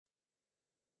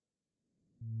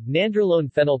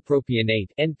Nandrolone phenylpropionate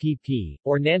 (NPP),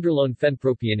 or nandrolone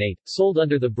phenpropionate, sold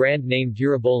under the brand name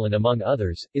Durabolin among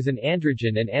others, is an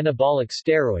androgen and anabolic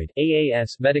steroid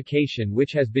 (AAS) medication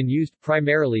which has been used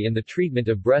primarily in the treatment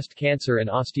of breast cancer and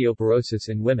osteoporosis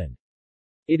in women.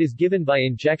 It is given by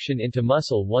injection into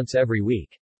muscle once every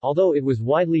week. Although it was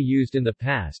widely used in the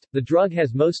past, the drug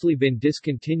has mostly been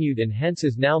discontinued and hence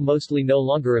is now mostly no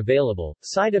longer available.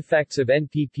 Side effects of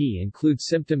NPP include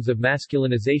symptoms of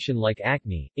masculinization like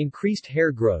acne, increased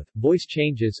hair growth, voice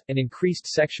changes, and increased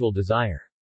sexual desire.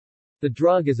 The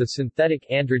drug is a synthetic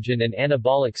androgen and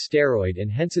anabolic steroid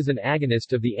and hence is an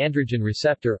agonist of the androgen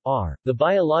receptor, R, the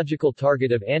biological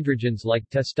target of androgens like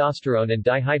testosterone and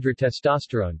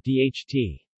dihydrotestosterone,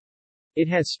 DHT. It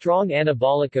has strong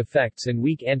anabolic effects and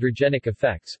weak androgenic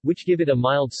effects, which give it a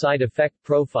mild side effect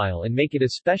profile and make it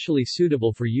especially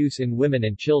suitable for use in women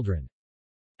and children.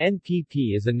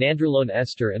 NPP is a nandrolone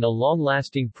ester and a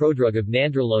long-lasting prodrug of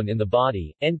nandrolone in the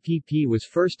body. NPP was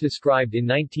first described in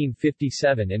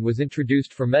 1957 and was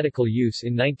introduced for medical use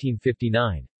in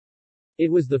 1959.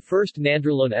 It was the first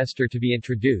nandrolone ester to be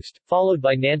introduced, followed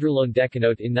by nandrolone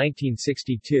decanoate in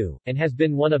 1962, and has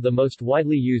been one of the most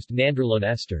widely used nandrolone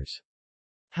esters.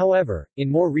 However,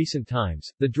 in more recent times,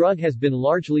 the drug has been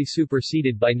largely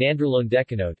superseded by nandrolone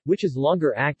decanoate, which is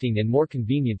longer acting and more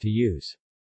convenient to use.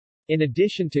 In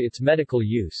addition to its medical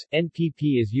use,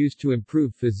 NPP is used to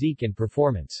improve physique and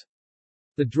performance.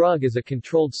 The drug is a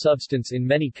controlled substance in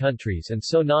many countries and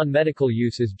so non-medical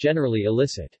use is generally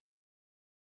illicit.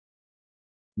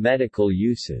 Medical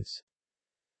uses.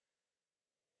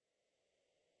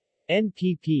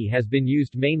 NPP has been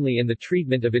used mainly in the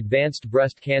treatment of advanced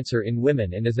breast cancer in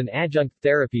women and as an adjunct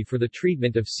therapy for the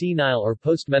treatment of senile or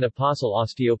postmenopausal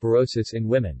osteoporosis in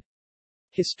women.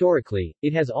 Historically,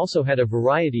 it has also had a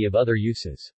variety of other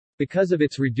uses. Because of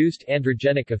its reduced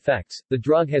androgenic effects, the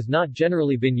drug has not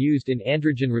generally been used in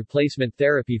androgen replacement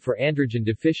therapy for androgen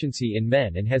deficiency in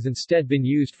men and has instead been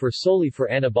used solely for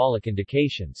anabolic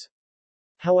indications.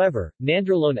 However,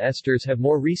 nandrolone esters have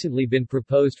more recently been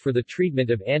proposed for the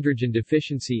treatment of androgen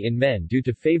deficiency in men due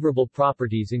to favorable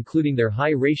properties including their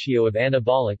high ratio of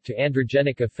anabolic to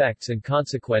androgenic effects and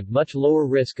consequent much lower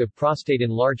risk of prostate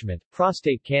enlargement,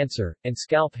 prostate cancer, and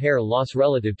scalp hair loss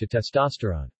relative to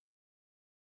testosterone.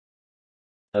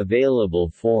 Available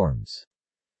forms.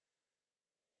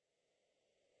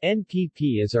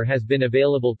 NPP is or has been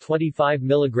available 25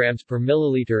 mg per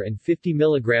milliliter and 50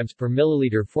 mg per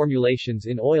milliliter formulations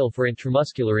in oil for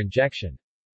intramuscular injection.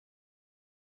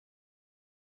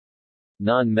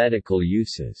 Non-medical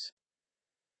uses.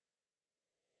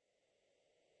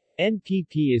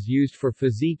 NPP is used for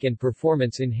physique and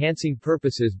performance-enhancing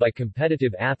purposes by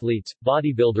competitive athletes,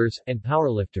 bodybuilders, and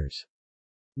powerlifters.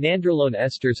 Nandrolone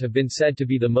esters have been said to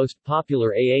be the most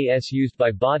popular AAS used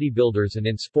by bodybuilders and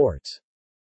in sports.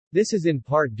 This is in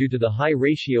part due to the high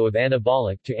ratio of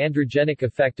anabolic to androgenic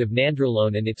effect of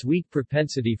nandrolone and its weak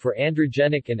propensity for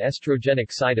androgenic and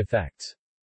estrogenic side effects.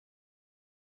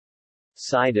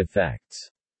 Side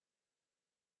effects.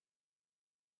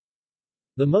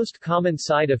 The most common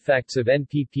side effects of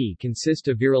NPP consist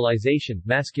of virilization,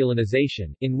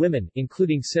 masculinization, in women,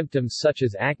 including symptoms such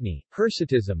as acne,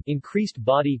 hirsutism, increased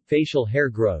body, facial hair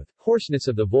growth, hoarseness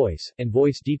of the voice, and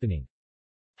voice deepening.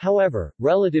 However,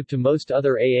 relative to most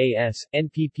other AAS,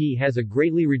 NPP has a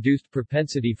greatly reduced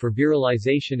propensity for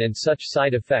virilization and such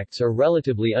side effects are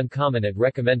relatively uncommon at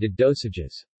recommended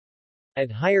dosages.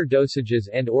 At higher dosages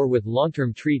and/or with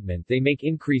long-term treatment they may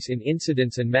increase in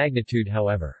incidence and magnitude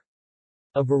however.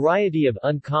 A variety of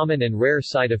uncommon and rare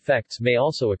side effects may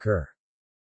also occur.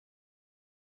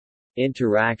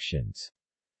 Interactions.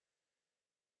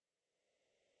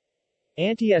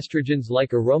 Antiestrogens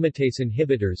like aromatase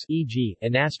inhibitors e.g.,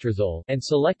 anastrozole, and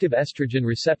selective estrogen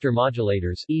receptor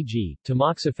modulators e.g.,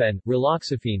 tamoxifen,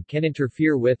 raloxifene can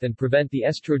interfere with and prevent the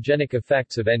estrogenic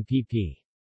effects of NPP.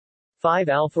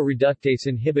 5-alpha reductase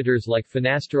inhibitors like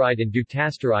finasteride and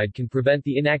dutasteride can prevent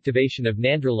the inactivation of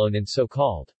nandrolone in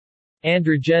so-called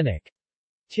androgenic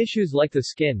tissues like the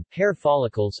skin, hair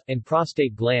follicles, and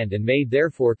prostate gland and may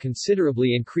therefore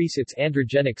considerably increase its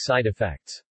androgenic side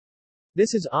effects.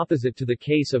 This is opposite to the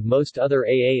case of most other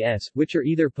AAS, which are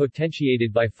either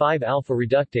potentiated by 5-alpha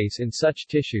reductase in such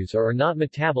tissues or are not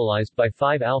metabolized by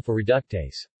 5-alpha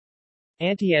reductase.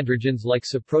 Antiandrogens like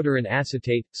sapropterin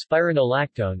acetate,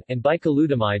 spironolactone, and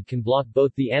bicalutamide can block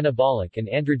both the anabolic and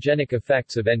androgenic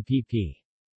effects of NPP.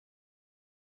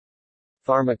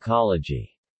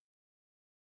 Pharmacology.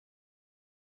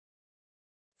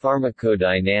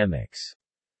 Pharmacodynamics.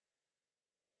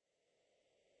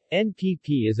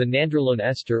 NPP is a nandrolone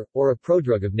ester, or a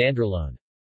prodrug of nandrolone.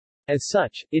 As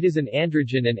such, it is an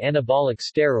androgen and anabolic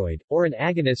steroid, or an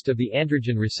agonist of the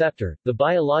androgen receptor, the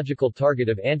biological target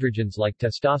of androgens like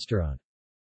testosterone.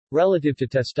 Relative to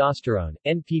testosterone,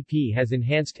 NPP has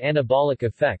enhanced anabolic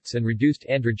effects and reduced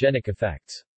androgenic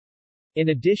effects. In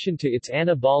addition to its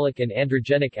anabolic and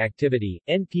androgenic activity,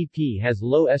 NPP has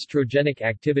low estrogenic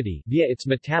activity via its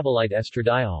metabolite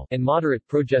estradiol and moderate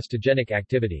progestogenic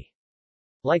activity.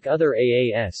 Like other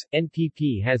AAS,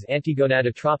 NPP has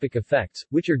antigonadotropic effects,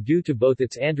 which are due to both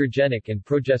its androgenic and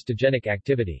progestogenic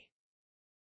activity.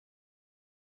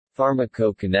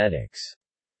 Pharmacokinetics.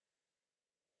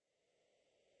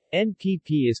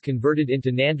 NPP is converted into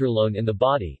nandrolone in the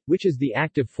body, which is the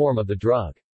active form of the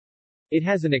drug. It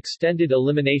has an extended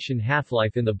elimination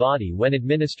half-life in the body when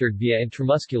administered via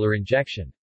intramuscular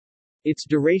injection. Its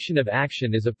duration of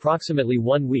action is approximately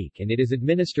 1 week and it is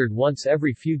administered once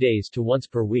every few days to once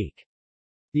per week.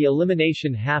 The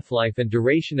elimination half-life and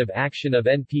duration of action of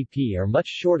NPP are much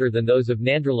shorter than those of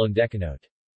nandrolone decanoate.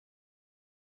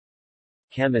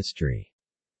 Chemistry.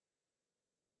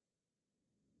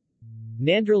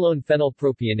 Nandrolone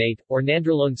phenylpropionate, or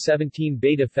nandrolone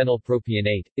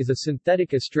 17-beta-phenylpropionate, is a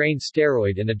synthetic estrane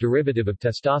steroid and a derivative of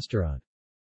testosterone.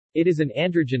 It is an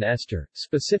androgen ester.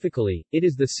 Specifically, it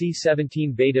is the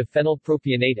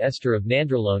C17-beta-phenylpropionate ester of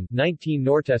nandrolone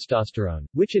 19-nortestosterone,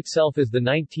 which itself is the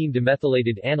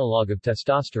 19-demethylated analog of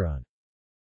testosterone.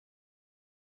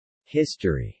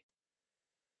 History.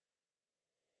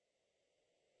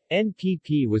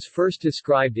 NPP was first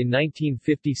described in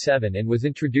 1957 and was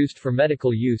introduced for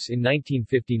medical use in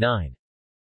 1959.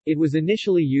 It was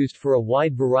initially used for a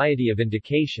wide variety of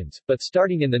indications, but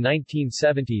starting in the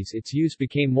 1970s its use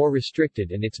became more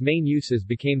restricted and its main uses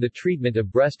became the treatment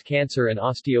of breast cancer and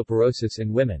osteoporosis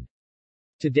in women.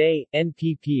 Today,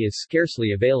 NPP is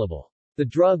scarcely available. The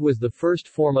drug was the first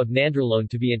form of nandrolone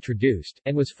to be introduced,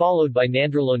 and was followed by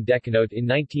nandrolone decanoate in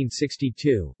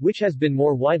 1962, which has been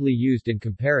more widely used in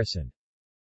comparison.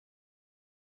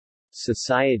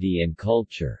 Society and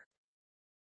culture.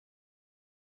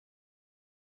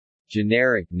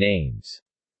 Generic names.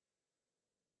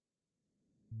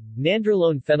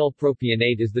 Nandrolone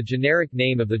phenylpropionate is the generic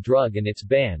name of the drug and its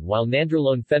ban, while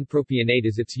nandrolone phenpropionate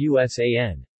is its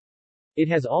USAN. It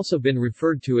has also been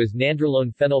referred to as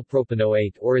nandrolone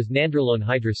phenylpropanoate or as nandrolone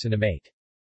hydrocinamate.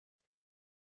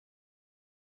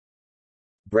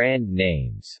 Brand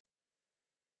names.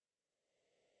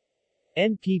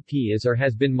 NPP is or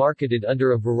has been marketed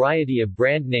under a variety of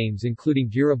brand names including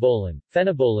Durabolin,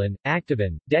 Phenobolin,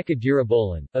 Activin,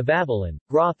 Decadurabolin, Avabolin,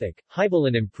 Grothic,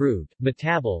 Hybolin Improved,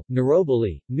 Metabol,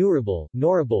 Neurobolin, Neurabol,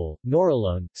 Norabol,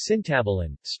 Norolone,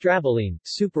 Syntabolin, Strabolin,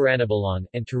 Superanabolon,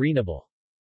 and Turinabol.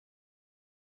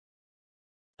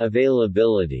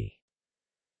 Availability.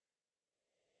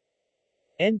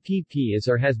 NPP is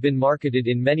or has been marketed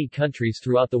in many countries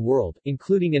throughout the world,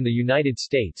 including in the United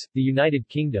States, the United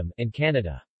Kingdom, and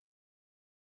Canada.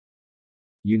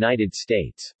 United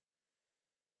States.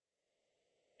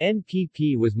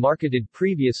 NPP was marketed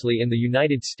previously in the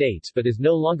United States but is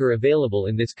no longer available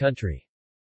in this country.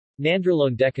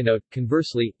 Nandrolone decanoate,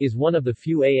 conversely, is one of the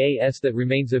few AAS that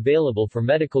remains available for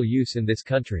medical use in this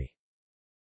country.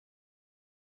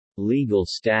 Legal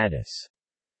status.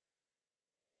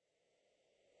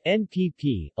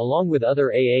 NPP, along with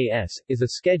other AAS, is a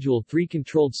Schedule III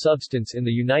controlled substance in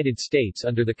the United States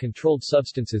under the Controlled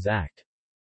Substances Act.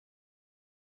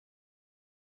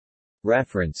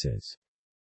 References.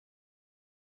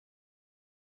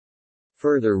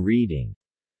 Further reading.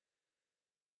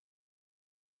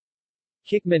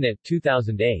 Kickman et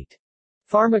 2008.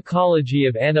 Pharmacology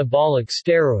of Anabolic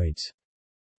Steroids.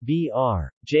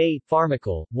 B.R. J.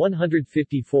 Pharmacal,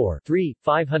 154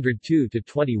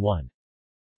 502-21.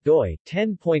 doi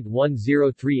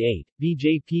 10.1038,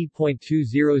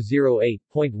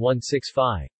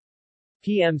 bjp.2008.165.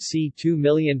 PMC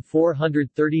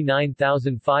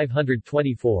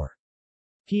 2439524.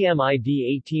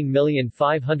 PMID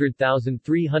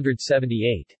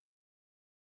 18500378.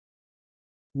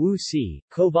 Wu C.,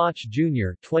 Kovach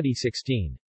Jr.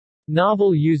 2016.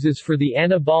 Novel uses for the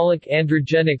anabolic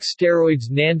androgenic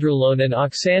steroids nandrolone and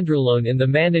oxandrolone in the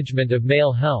management of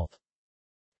male health.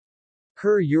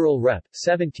 Kerr Ural Rep.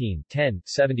 17 10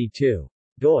 72.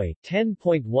 doi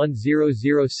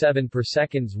 10.1007 per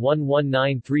seconds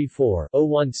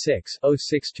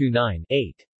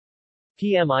 11934-016-0629-8.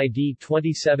 PMID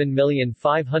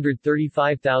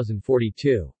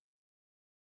 27535042.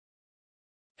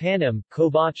 Panem,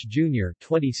 Kovach Jr.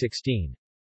 2016.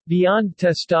 Beyond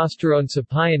testosterone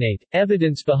sapionate,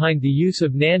 evidence behind the use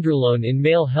of nandrolone in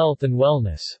male health and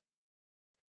wellness.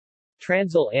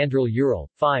 Transl Androl Ural,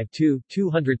 5 2,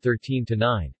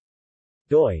 213-9.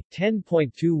 doi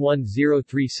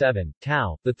 10.21037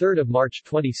 tau, the 3rd of March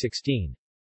 2016.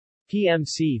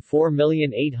 PMC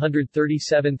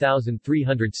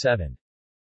 4837307.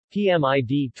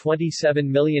 PMID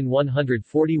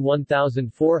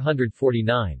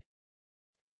 27141449.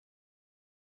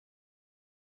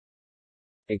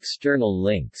 External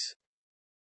links